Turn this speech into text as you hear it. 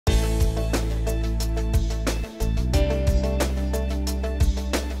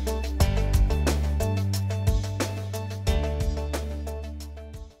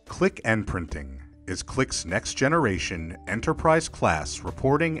Qlik NPrinting is Qlik's next-generation enterprise-class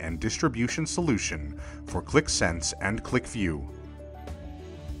reporting and distribution solution for Qlik Sense and QlikView.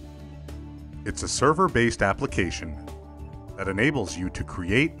 It's a server-based application that enables you to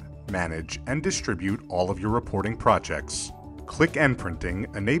create, manage, and distribute all of your reporting projects. Qlik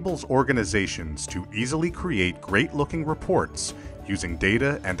NPrinting enables organizations to easily create great-looking reports using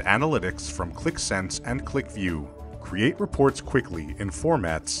data and analytics from Qlik Sense and QlikView. Create reports quickly in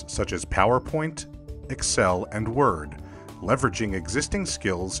formats such as PowerPoint, Excel, and Word, leveraging existing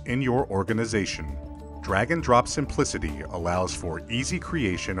skills in your organization. Drag-and-drop simplicity allows for easy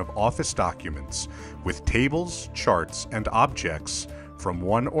creation of Office documents with tables, charts, and objects from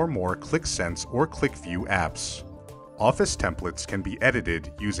one or more Qlik Sense or QlikView apps. Office templates can be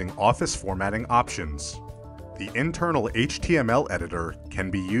edited using Office formatting options. The internal HTML editor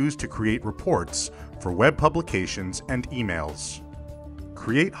can be used to create reports for web publications and emails.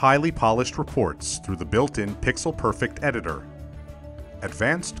 Create highly polished reports through the built-in PixelPerfect editor.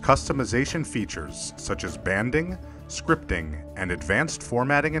 Advanced customization features such as banding, scripting, and advanced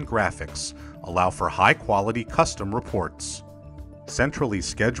formatting and graphics allow for high-quality custom reports. Centrally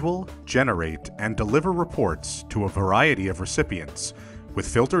schedule, generate, and deliver reports to a variety of recipients, with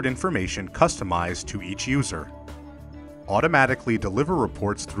filtered information customized to each user. Automatically deliver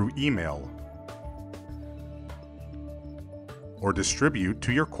reports through email, or distribute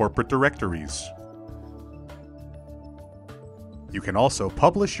to your corporate directories. You can also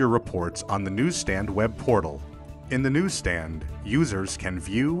publish your reports on the Newsstand web portal. In the Newsstand, users can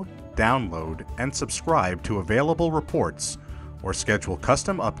view, download, and subscribe to available reports, or schedule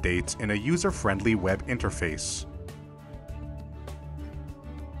custom updates in a user-friendly web interface.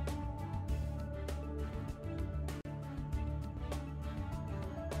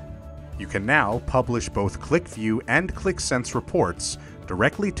 You can now publish both QlikView and Qlik Sense reports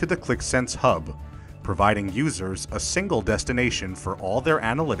directly to the Qlik Sense Hub, providing users a single destination for all their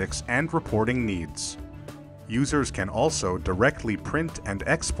analytics and reporting needs. Users can also directly print and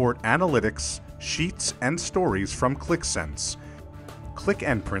export analytics, sheets, and stories from Qlik Sense. Qlik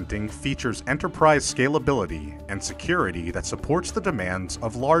NPrinting features enterprise scalability and security that supports the demands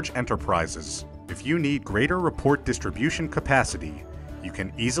of large enterprises. If you need greater report distribution capacity, you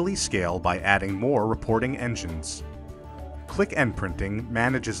can easily scale by adding more reporting engines. Qlik NPrinting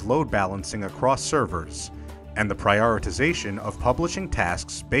manages load balancing across servers and the prioritization of publishing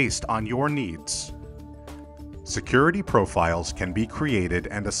tasks based on your needs. Security profiles can be created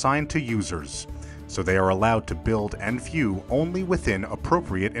and assigned to users, so they are allowed to build and view only within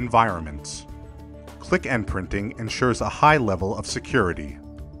appropriate environments. Qlik NPrinting ensures a high level of security.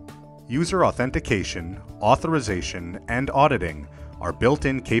 User authentication, authorization, and auditing are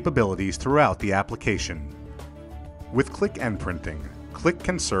built-in capabilities throughout the application. With Qlik NPrinting, Qlik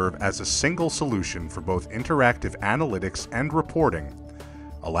can serve as a single solution for both interactive analytics and reporting,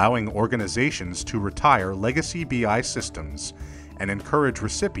 allowing organizations to retire legacy BI systems and encourage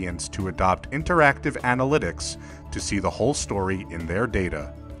recipients to adopt interactive analytics to see the whole story in their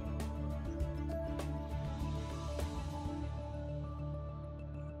data.